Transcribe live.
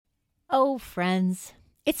Oh, friends,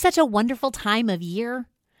 it's such a wonderful time of year.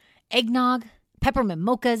 Eggnog, peppermint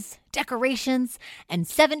mochas, decorations, and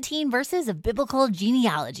 17 verses of biblical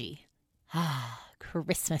genealogy. Ah,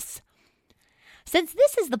 Christmas. Since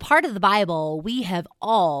this is the part of the Bible we have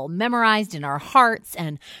all memorized in our hearts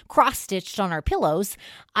and cross-stitched on our pillows,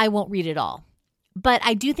 I won't read it all. But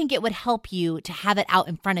I do think it would help you to have it out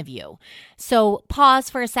in front of you. So pause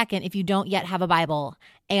for a second if you don't yet have a Bible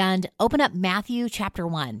and open up Matthew chapter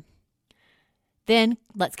 1. Then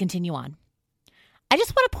let's continue on. I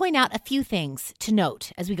just want to point out a few things to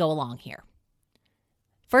note as we go along here.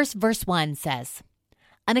 First, verse 1 says,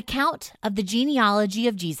 an account of the genealogy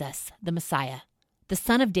of Jesus, the Messiah, the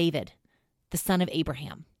son of David, the son of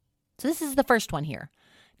Abraham. So this is the first one here.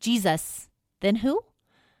 Jesus, then who?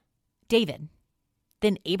 David,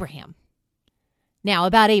 then Abraham. Now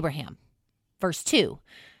about Abraham. Verse 2,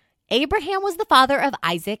 Abraham was the father of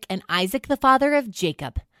Isaac, and Isaac the father of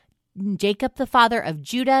Jacob, Jacob the father of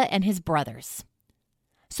Judah and his brothers.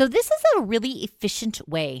 So this is a really efficient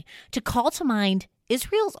way to call to mind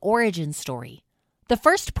Israel's origin story. The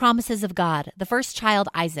first promises of God, the first child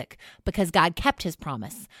Isaac, because God kept his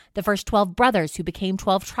promise. The first 12 brothers who became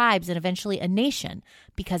 12 tribes and eventually a nation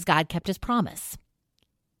because God kept his promise.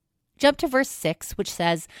 Jump to verse 6, which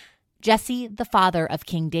says, Jesse, the father of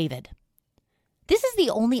King David. This is the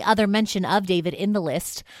only other mention of David in the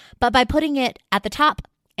list, but by putting it at the top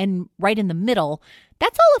and right in the middle,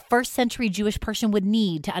 that's all a first century Jewish person would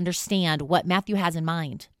need to understand what Matthew has in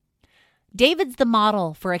mind. David's the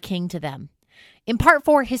model for a king to them, in part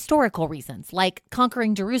for historical reasons, like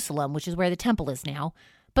conquering Jerusalem, which is where the temple is now,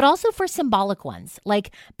 but also for symbolic ones,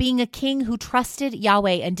 like being a king who trusted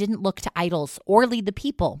Yahweh and didn't look to idols or lead the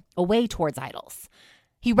people away towards idols.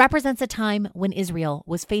 He represents a time when Israel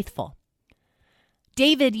was faithful.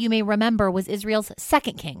 David, you may remember, was Israel's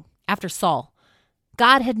second king after Saul.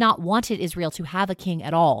 God had not wanted Israel to have a king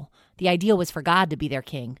at all. The idea was for God to be their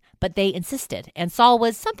king, but they insisted. And Saul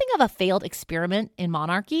was something of a failed experiment in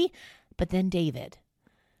monarchy, but then David.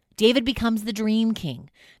 David becomes the dream king,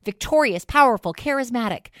 victorious, powerful,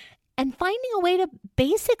 charismatic, and finding a way to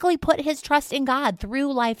basically put his trust in God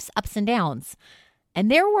through life's ups and downs. And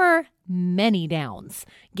there were many downs,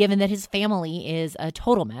 given that his family is a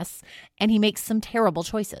total mess, and he makes some terrible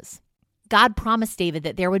choices. God promised David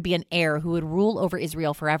that there would be an heir who would rule over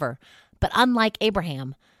Israel forever. But unlike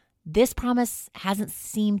Abraham, this promise hasn't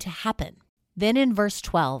seemed to happen. Then in verse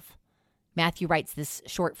 12, Matthew writes this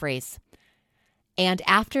short phrase, and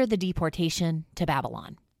after the deportation to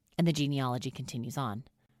Babylon, and the genealogy continues on.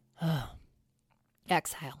 Oh,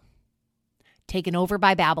 exile. Taken over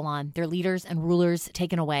by Babylon, their leaders and rulers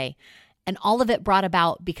taken away. And all of it brought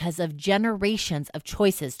about because of generations of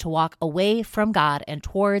choices to walk away from God and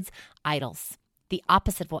towards idols, the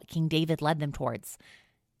opposite of what King David led them towards.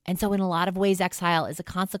 And so in a lot of ways, exile is a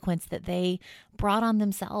consequence that they brought on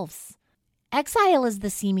themselves. Exile is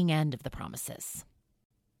the seeming end of the promises.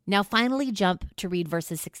 Now finally jump to read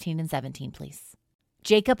verses 16 and 17, please.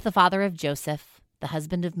 Jacob, the father of Joseph, the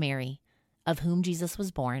husband of Mary, of whom Jesus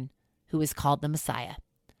was born, who is called the Messiah.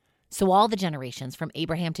 So all the generations from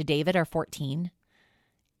Abraham to David are 14,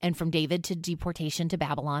 and from David to deportation to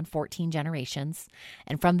Babylon, 14 generations,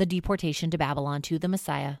 and from the deportation to Babylon to the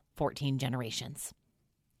Messiah, 14 generations.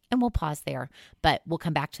 And we'll pause there, but we'll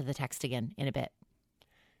come back to the text again in a bit.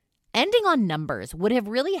 Ending on numbers would have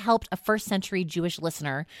really helped a first century Jewish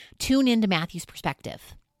listener tune into Matthew's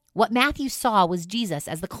perspective. What Matthew saw was Jesus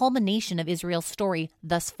as the culmination of Israel's story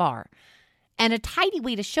thus far. And a tidy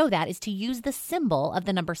way to show that is to use the symbol of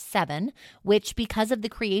the number 7, which, because of the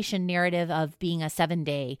creation narrative of being a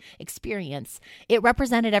 7-day experience, it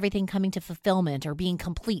represented everything coming to fulfillment or being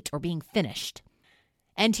complete or being finished.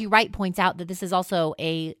 N.T. Wright points out that this is also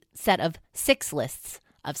a set of 6 lists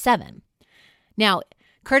of 7. Now,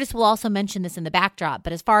 Curtis will also mention this in the backdrop,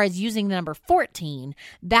 but as far as using the number 14,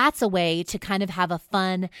 that's a way to kind of have a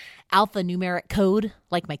fun alphanumeric code,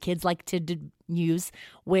 like my kids like to use,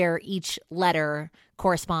 where each letter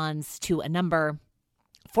corresponds to a number.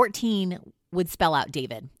 14 would spell out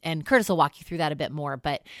David, and Curtis will walk you through that a bit more,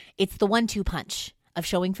 but it's the 1-2 punch of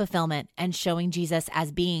showing fulfillment and showing Jesus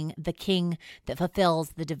as being the king that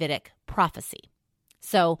fulfills the Davidic prophecy.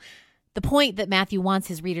 So the point that Matthew wants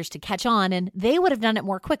his readers to catch on, and they would have done it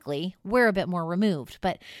more quickly, we're a bit more removed,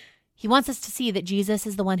 but he wants us to see that Jesus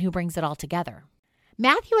is the one who brings it all together.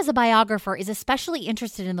 Matthew, as a biographer, is especially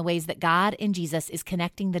interested in the ways that God in Jesus is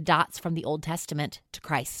connecting the dots from the Old Testament to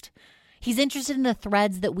Christ. He's interested in the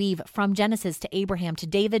threads that weave from Genesis to Abraham to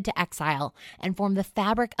David to exile and form the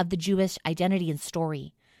fabric of the Jewish identity and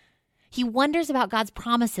story. He wonders about God's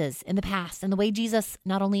promises in the past and the way Jesus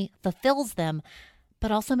not only fulfills them,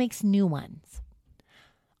 but also makes new ones.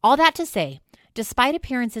 All that to say, despite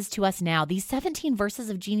appearances to us now, these 17 verses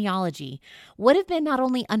of genealogy would have been not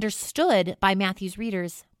only understood by Matthew's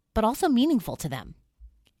readers, but also meaningful to them.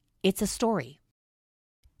 It's a story.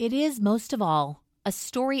 It is, most of all, a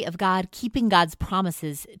story of God keeping God's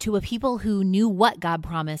promises to a people who knew what God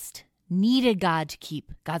promised, needed God to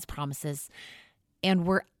keep God's promises, and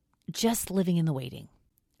were just living in the waiting.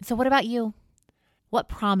 So what about you? What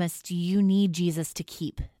promise do you need Jesus to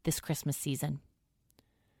keep this Christmas season?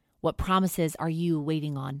 What promises are you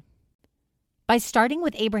waiting on? By starting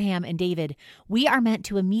with Abraham and David, we are meant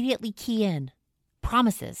to immediately key in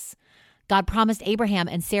promises. God promised Abraham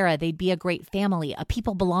and Sarah they'd be a great family, a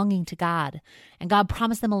people belonging to God, and God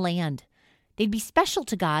promised them a land. They'd be special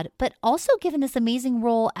to God, but also given this amazing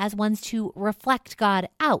role as ones to reflect God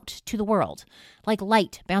out to the world, like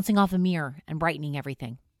light bouncing off a mirror and brightening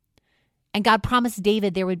everything. And God promised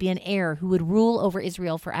David there would be an heir who would rule over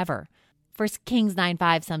Israel forever. 1 Kings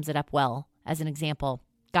 9:5 sums it up well as an example.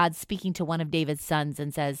 God speaking to one of David's sons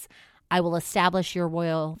and says, "I will establish your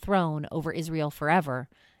royal throne over Israel forever,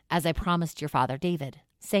 as I promised your father David,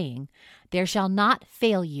 saying, there shall not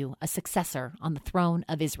fail you a successor on the throne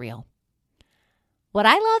of Israel." What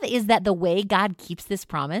I love is that the way God keeps this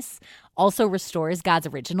promise also restores God's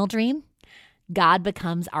original dream. God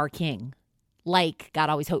becomes our king, like God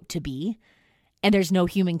always hoped to be, and there's no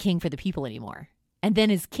human king for the people anymore. And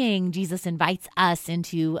then as king, Jesus invites us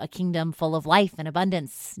into a kingdom full of life and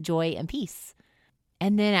abundance, joy and peace.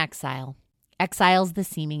 And then exile. Exile's the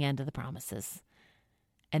seeming end of the promises.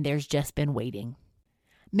 And there's just been waiting.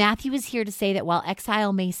 Matthew is here to say that while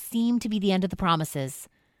exile may seem to be the end of the promises,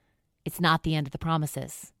 it's not the end of the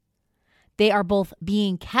promises. They are both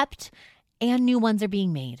being kept and new ones are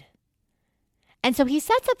being made. And so he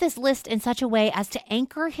sets up this list in such a way as to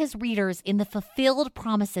anchor his readers in the fulfilled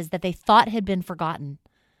promises that they thought had been forgotten.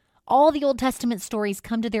 All the Old Testament stories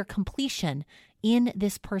come to their completion in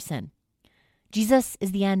this person. Jesus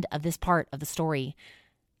is the end of this part of the story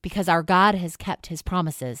because our God has kept his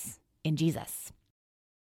promises in Jesus.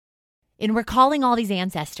 In recalling all these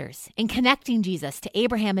ancestors, in connecting Jesus to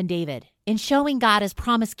Abraham and David, in showing God as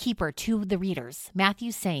promise keeper to the readers,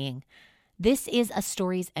 Matthew's saying, this is a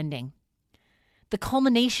story's ending. The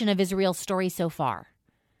culmination of Israel's story so far.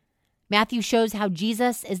 Matthew shows how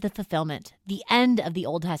Jesus is the fulfillment, the end of the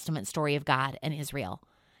Old Testament story of God and Israel.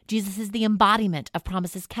 Jesus is the embodiment of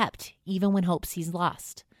promises kept, even when hope seems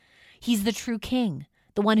lost. He's the true king,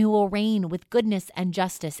 the one who will reign with goodness and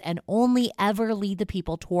justice and only ever lead the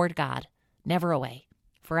people toward God, never away,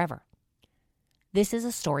 forever. This is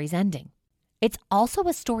a story's ending. It's also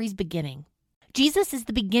a story's beginning. Jesus is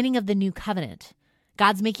the beginning of the new covenant.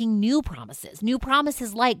 God's making new promises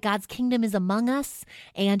like God's kingdom is among us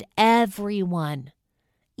and everyone,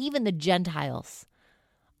 even the Gentiles,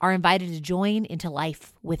 are invited to join into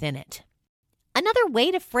life within it. Another way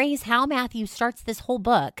to phrase how Matthew starts this whole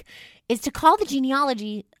book is to call the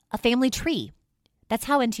genealogy a family tree. That's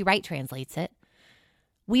how N.T. Wright translates it.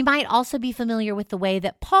 We might also be familiar with the way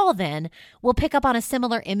that Paul then will pick up on a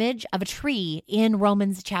similar image of a tree in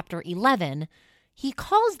Romans chapter 11. He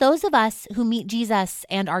calls those of us who meet Jesus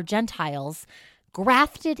and are Gentiles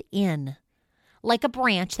grafted in, like a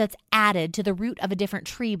branch that's added to the root of a different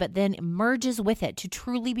tree, but then merges with it to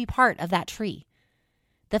truly be part of that tree.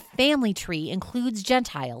 The family tree includes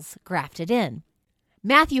Gentiles grafted in.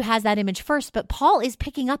 Matthew has that image first, but Paul is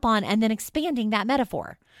picking up on and then expanding that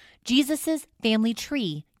metaphor. Jesus's family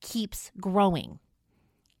tree keeps growing,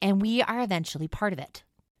 and we are eventually part of it.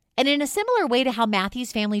 And in a similar way to how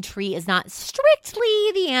Matthew's family tree is not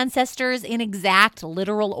strictly the ancestors in exact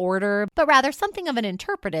literal order, but rather something of an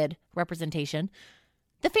interpreted representation,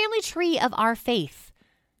 the family tree of our faith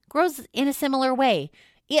grows in a similar way.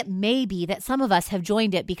 It may be that some of us have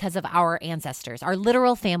joined it because of our ancestors, our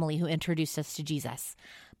literal family who introduced us to Jesus.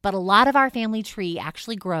 But a lot of our family tree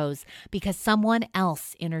actually grows because someone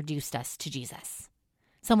else introduced us to Jesus.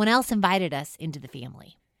 Someone else invited us into the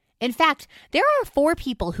family. In fact, there are 4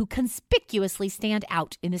 people who conspicuously stand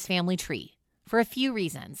out in this family tree for a few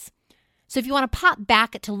reasons. So if you want to pop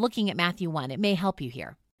back to looking at Matthew 1, it may help you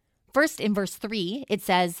here. First, in verse 3, it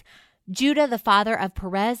says, Judah, the father of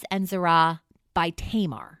Perez and Zerah by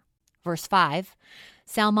Tamar. Verse 5,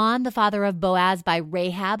 Salmon, the father of Boaz by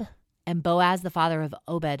Rahab, and Boaz, the father of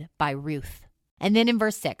Obed by Ruth. And then in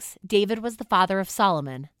verse 6, David was the father of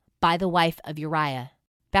Solomon by the wife of Uriah.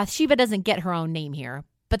 Bathsheba doesn't get her own name here,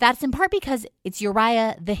 but that's in part because it's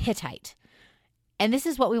Uriah the Hittite. And this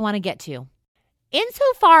is what we want to get to.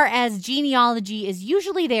 Insofar as genealogy is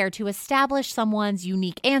usually there to establish someone's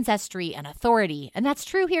unique ancestry and authority, and that's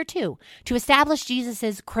true here too, to establish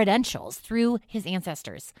Jesus's credentials through his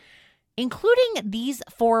ancestors, including these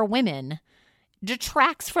 4 women,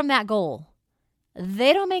 detracts from that goal.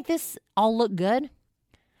 They don't make this all look good.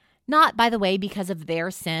 Not, by the way, because of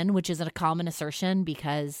their sin, which is a common assertion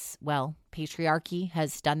because, well, patriarchy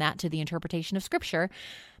has done that to the interpretation of Scripture,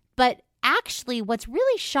 but actually, what's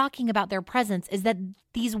really shocking about their presence is that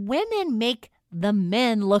these women make the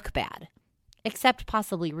men look bad, except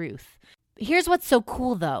possibly Ruth. Here's what's so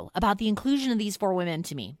cool, though, about the inclusion of these 4 women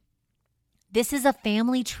to me. This is a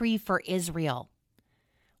family tree for Israel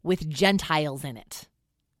with Gentiles in it.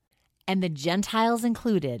 And the Gentiles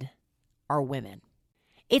included are women.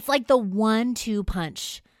 It's like the 1-2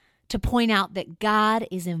 punch to point out that God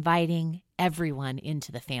is inviting everyone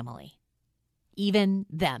into the family, even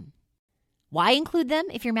them. Why include them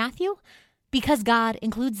if you're Matthew? Because God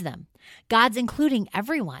includes them. God's including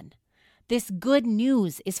everyone. This good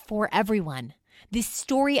news is for everyone. This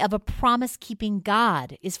story of a promise-keeping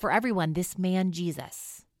God is for everyone. This man,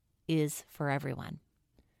 Jesus, is for everyone.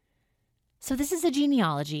 So this is a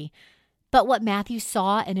genealogy, but what Matthew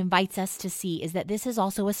saw and invites us to see is that this is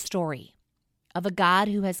also a story of a God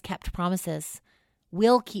who has kept promises,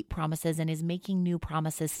 will keep promises, and is making new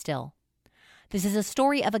promises still. This is a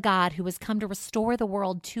story of a God who has come to restore the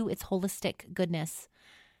world to its holistic goodness.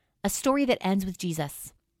 A story that ends with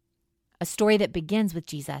Jesus. A story that begins with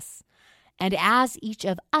Jesus. And as each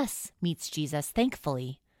of us meets Jesus,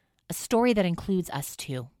 thankfully, a story that includes us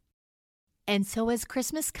too. And so as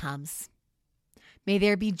Christmas comes, may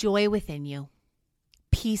there be joy within you,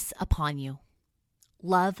 peace upon you,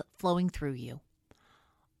 love flowing through you,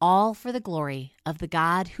 all for the glory of the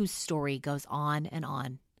God whose story goes on and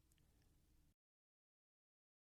on.